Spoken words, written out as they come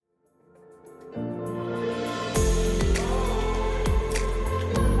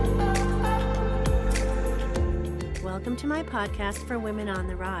to my podcast for Women on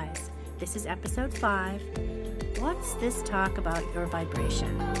the Rise. This is episode 5. What's this talk about your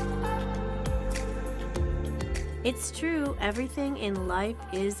vibration? It's true, everything in life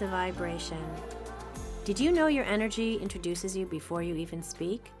is a vibration. Did you know your energy introduces you before you even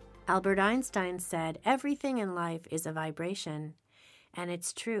speak? Albert Einstein said, everything in life is a vibration. And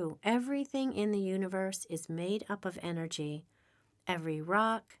it's true, everything in the universe is made up of energy. Every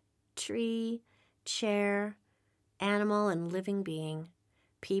rock, tree, chair, animal, and living being.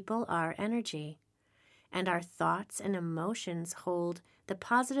 People are energy. And our thoughts and emotions hold the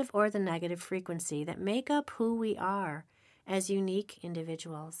positive or the negative frequency that make up who we are as unique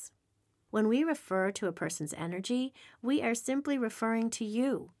individuals. When we refer to a person's energy, we are simply referring to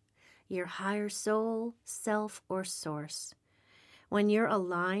you, your higher soul, self, or source. When you're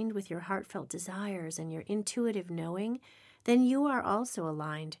aligned with your heartfelt desires and your intuitive knowing, then you are also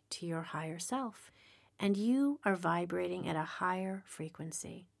aligned to your higher self, and you are vibrating at a higher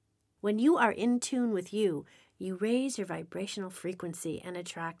frequency. When you are in tune with you, you raise your vibrational frequency and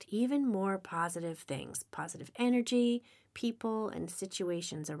attract even more positive things, positive energy, people, and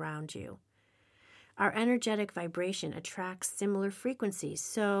situations around you. Our energetic vibration attracts similar frequencies,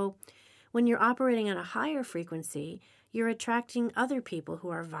 so when you're operating on a higher frequency, you're attracting other people who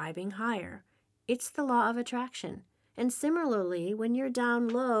are vibing higher. It's the law of attraction. And similarly, when you're down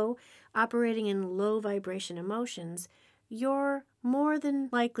low, operating in low vibration emotions, you're more than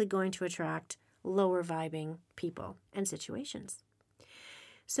likely going to attract lower vibing people and situations.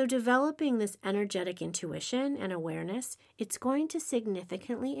 So developing this energetic intuition and awareness, it's going to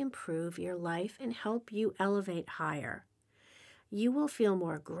significantly improve your life and help you elevate higher. You will feel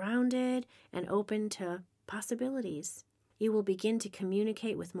more grounded and open to possibilities. You will begin to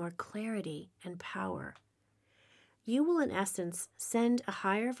communicate with more clarity and power. You will, in essence, send a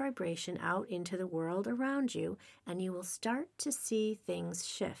higher vibration out into the world around you, and you will start to see things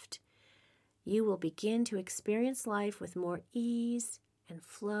shift. You will begin to experience life with more ease and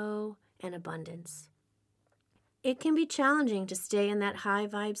flow and abundance. It can be challenging to stay in that high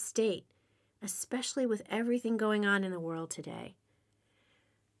vibe state, especially with everything going on in the world today.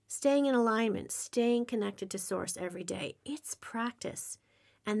 Staying in alignment, staying connected to Source every day, it's practice.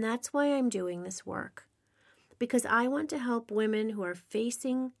 And that's why I'm doing this work. Because I want to help women who are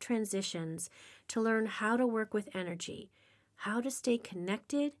facing transitions to learn how to work with energy, how to stay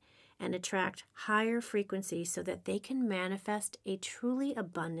connected and attract higher frequencies so that they can manifest a truly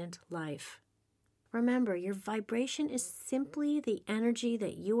abundant life. Remember, your vibration is simply the energy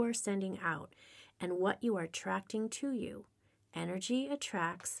that you are sending out and what you are attracting to you. Energy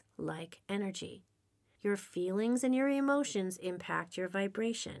attracts like energy. Your feelings and your emotions impact your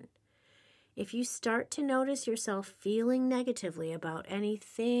vibration. If you start to notice yourself feeling negatively about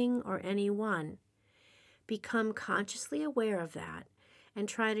anything or anyone, become consciously aware of that and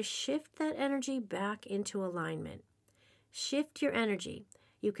try to shift that energy back into alignment. Shift your energy.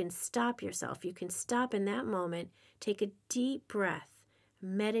 You can stop yourself. You can stop in that moment, take a deep breath,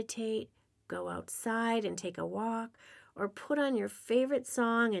 meditate, go outside and take a walk, or put on your favorite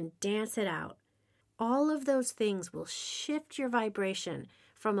song and dance it out. All of those things will shift your vibration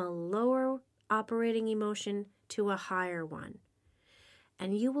from a lower operating emotion to a higher one.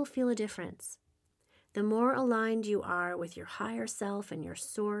 And you will feel a difference. The more aligned you are with your higher self and your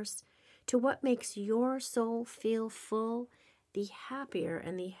source, to what makes your soul feel full, the happier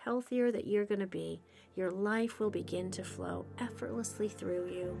and the healthier that you're going to be. Your life will begin to flow effortlessly through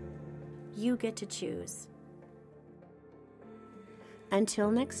you. You get to choose.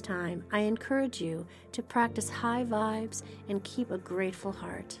 Until next time, I encourage you to practice high vibes and keep a grateful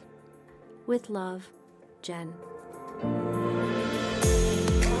heart. With love, Jen.